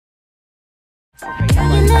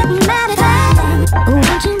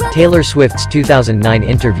Taylor Swift's 2009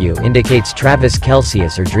 interview indicates Travis Kelce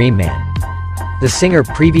is her dream man. The singer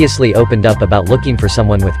previously opened up about looking for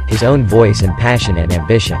someone with his own voice and passion and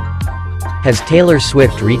ambition. Has Taylor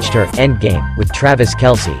Swift reached her endgame with Travis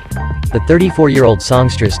Kelce? The 34-year-old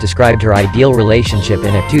songstress described her ideal relationship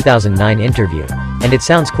in a 2009 interview, and it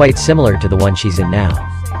sounds quite similar to the one she's in now.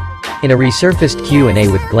 In a resurfaced Q&A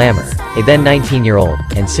with Glamour, a then 19-year-old,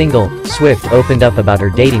 and single, Swift opened up about her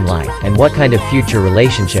dating life and what kind of future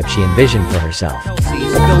relationship she envisioned for herself.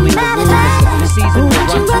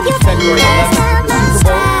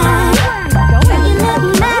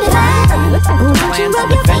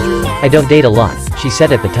 I don't date a lot, she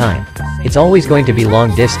said at the time. It's always going to be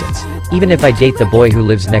long distance, even if I date the boy who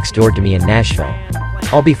lives next door to me in Nashville.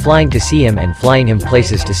 I'll be flying to see him and flying him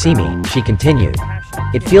places to see me, she continued.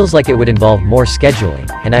 It feels like it would involve more scheduling,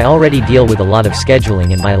 and I already deal with a lot of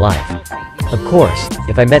scheduling in my life. Of course,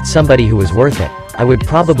 if I met somebody who was worth it, I would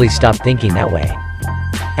probably stop thinking that way.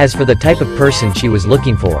 As for the type of person she was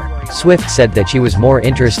looking for, Swift said that she was more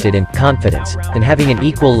interested in confidence than having an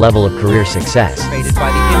equal level of career success.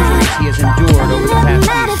 By the injuries he has endured over the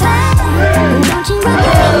past year.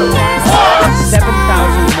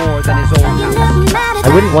 7,000 more than his old house. I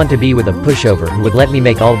wouldn't want to be with a pushover who would let me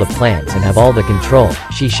make all the plans and have all the control,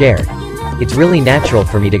 she shared. It's really natural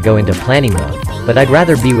for me to go into planning mode, but I'd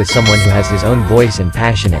rather be with someone who has his own voice and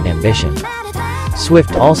passion and ambition.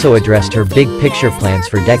 Swift also addressed her big picture plans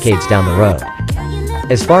for decades down the road.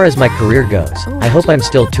 As far as my career goes, I hope I'm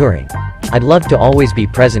still touring. I'd love to always be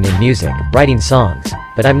present in music, writing songs,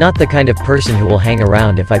 but I'm not the kind of person who will hang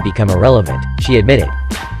around if I become irrelevant, she admitted.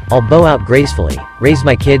 I'll bow out gracefully, raise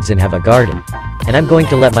my kids and have a garden. And I'm going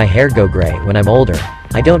to let my hair go gray when I'm older.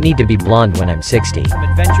 I don't need to be blonde when I'm 60. Some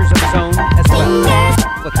adventures of his own as well.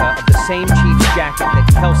 Replica of the same Chiefs jacket that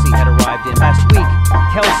Kelce had arrived in last week.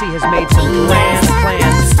 Kelce has made some grand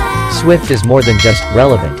plans. Swift is more than just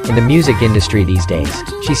relevant in the music industry these days.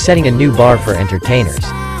 She's setting a new bar for entertainers.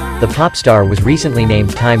 The pop star was recently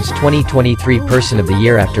named Time's 2023 Person of the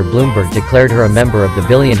Year after Bloomberg declared her a member of the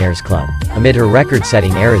Billionaires Club, amid her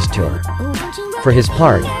record-setting Eras tour. For his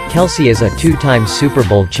part, Kelce is a two-time Super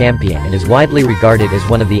Bowl champion and is widely regarded as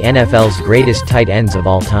one of the NFL's greatest tight ends of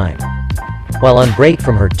all time. While on break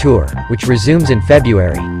from her tour, which resumes in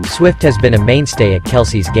February, Swift has been a mainstay at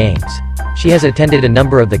Kelce's games. She has attended a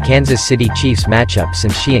number of the Kansas City Chiefs matchups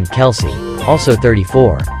since she and Kelce, also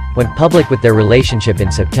 34, went public with their relationship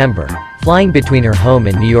in September, flying between her home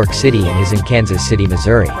in New York City and his in Kansas City,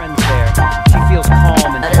 Missouri. She feels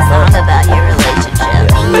calm and a song about your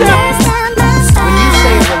relationship. When you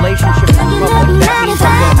say a relationship is public, that means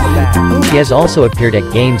I'm going to the back. She has also appeared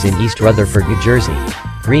at games in East Rutherford, New Jersey,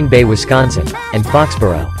 Green Bay, Wisconsin, and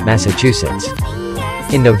Foxborough, Massachusetts.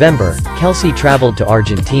 In November, Kelce traveled to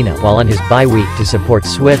Argentina while on his bye week to support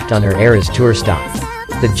Swift on her Eras tour stop.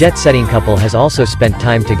 The jet-setting couple has also spent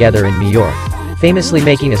time together in New York, famously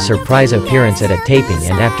making a surprise appearance at a taping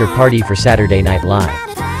and after-party for Saturday Night Live.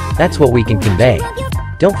 That's what we can convey.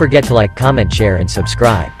 Don't forget to like, comment, share, and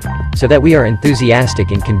subscribe, so that we are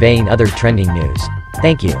enthusiastic in conveying other trending news.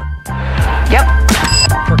 Thank you. Yep.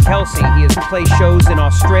 For Kelce, he has played shows in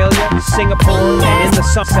Australia, Singapore, and in the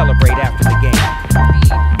summer celebrate after the game.